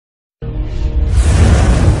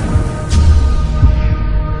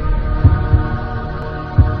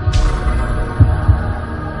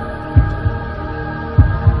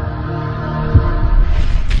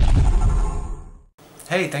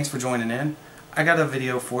thanks for joining in. I got a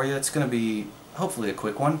video for you. It's going to be hopefully a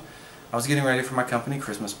quick one. I was getting ready for my company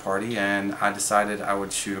Christmas party and I decided I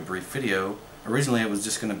would shoot a brief video. Originally it was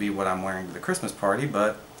just going to be what I'm wearing to the Christmas party,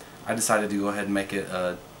 but I decided to go ahead and make it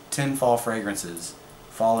 10 fall fragrances,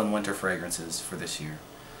 fall and winter fragrances for this year.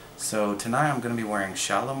 So tonight I'm going to be wearing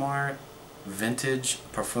Shalimar Vintage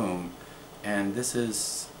Parfum, and this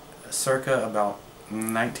is circa about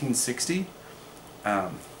 1960.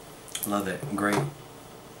 Love it. Great.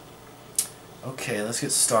 Okay, let's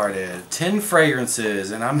get started. 10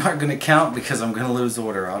 fragrances, and I'm not going to count because I'm going to lose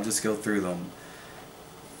order. I'll just go through them.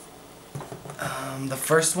 The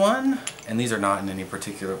first one, and these are not in any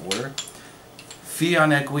particular order, Fille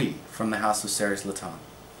en Aiguille from the house of Serge Lutens.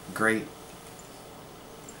 Great.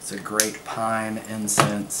 It's a great pine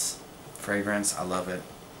incense fragrance. I love it.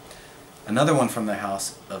 Another one from the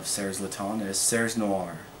house of Serge Lutens is Serge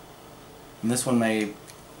Noir. And this one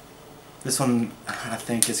I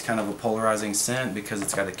think is kind of a polarizing scent because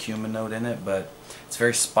it's got a cumin note in it, but it's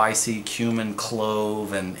very spicy, cumin,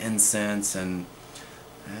 clove, and incense, and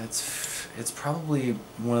it's probably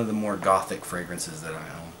one of the more gothic fragrances that I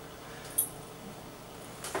own.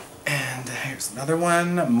 And here's another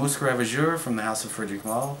one, Musc Ravageur from the house of Frederic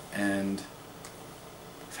Malle, and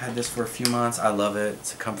I've had this for a few months. I love it.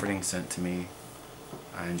 It's a comforting scent to me.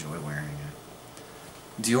 I enjoy wearing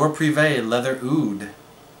it. Dior Privé Leather Oud.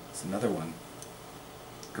 It's another one.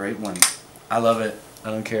 Great one. I love it.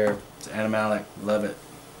 I don't care. It's animalic. Love it.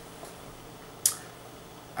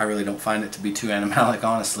 I really don't find it to be too animalic,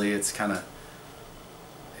 honestly. It's kind of,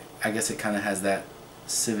 I guess it kind of has that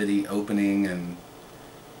civety opening, and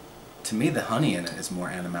to me the honey in it is more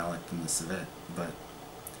animalic than the civet, but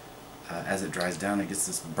as it dries down it gets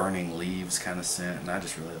this burning leaves kind of scent, and I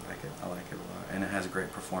just really like it. I like it a lot, and it has a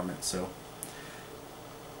great performance. So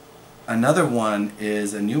another one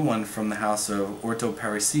is a new one from the house of Orto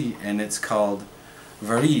Parisi, and it's called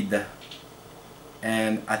Veride.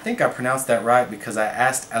 And I think I pronounced that right because I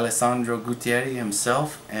asked Alessandro Guttieri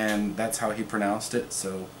himself, and that's how he pronounced it,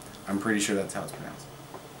 so I'm pretty sure that's how it's pronounced.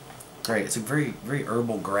 Great. It's a very, very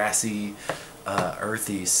herbal, grassy,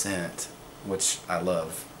 earthy scent, which I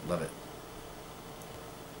love. Love it.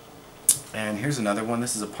 And here's another one.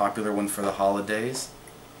 This is a popular one for the holidays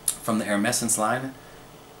from the Hermessence line,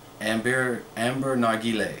 Amber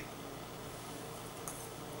Narguilé.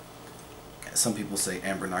 Some people say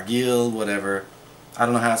Amber Narguil, whatever. I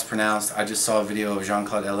don't know how it's pronounced. I just saw a video of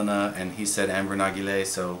Jean-Claude Ellena and he said Amber Narguilé,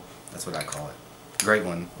 so that's what I call it. Great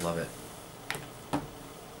one. Love it.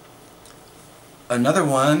 Another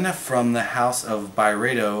one from the house of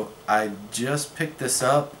Byredo. I just picked this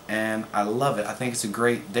up and I love it. I think it's a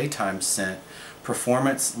great daytime scent.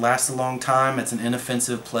 Performance lasts a long time. It's an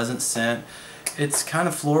inoffensive, pleasant scent. It's kind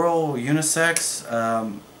of floral, unisex,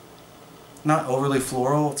 not overly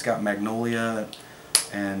floral. It's got magnolia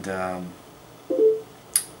and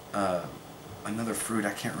another fruit.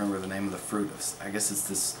 I can't remember the name of the fruit. I guess it's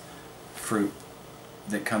this fruit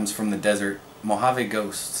that comes from the desert. Mojave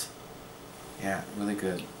Ghosts. Yeah, really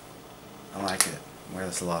good. I like it. I wear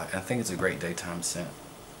this a lot. I think it's a great daytime scent.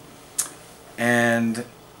 And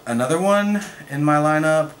another one in my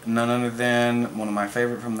lineup, none other than one of my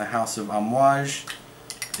favorite from the house of Amouage,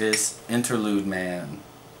 is Interlude Man.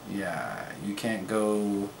 Yeah, you can't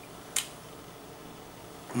go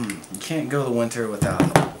the winter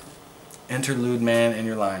without Interlude Man in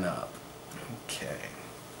your lineup. Okay.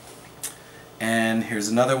 And here's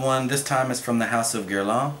another one. This time it's from the house of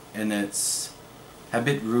Guerlain, and it's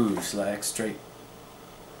Habit Rouge, La Extrait.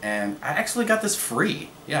 And I actually got this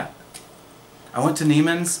free. Yeah. I went to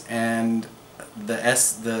Neiman's, and the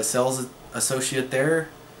sales associate there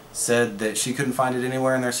said that she couldn't find it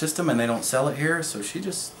anywhere in their system and they don't sell it here, so she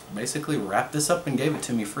just basically wrapped this up and gave it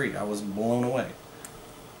to me free. I was blown away.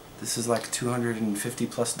 This is like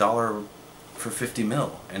 $250 plus for 50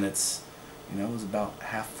 ml, and it's, you know, it was about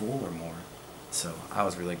half full or more. So I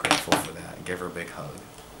was really grateful for that. I gave her a big hug.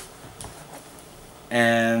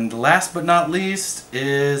 And last but not least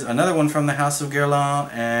is another one from the house of Guerlain,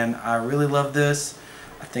 and I really love this.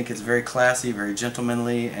 I think it's very classy, very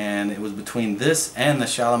gentlemanly, and it was between this and the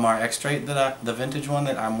Shalimar Extrait, the vintage one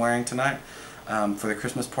that I'm wearing tonight for the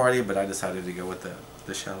Christmas party, but I decided to go with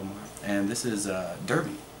the Shalimar. And this is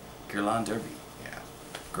Derby, Guerlain Derby. Yeah,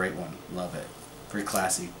 great one. Love it. Very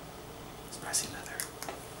classy. Spicy leather.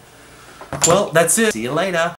 Well, that's it. See you later.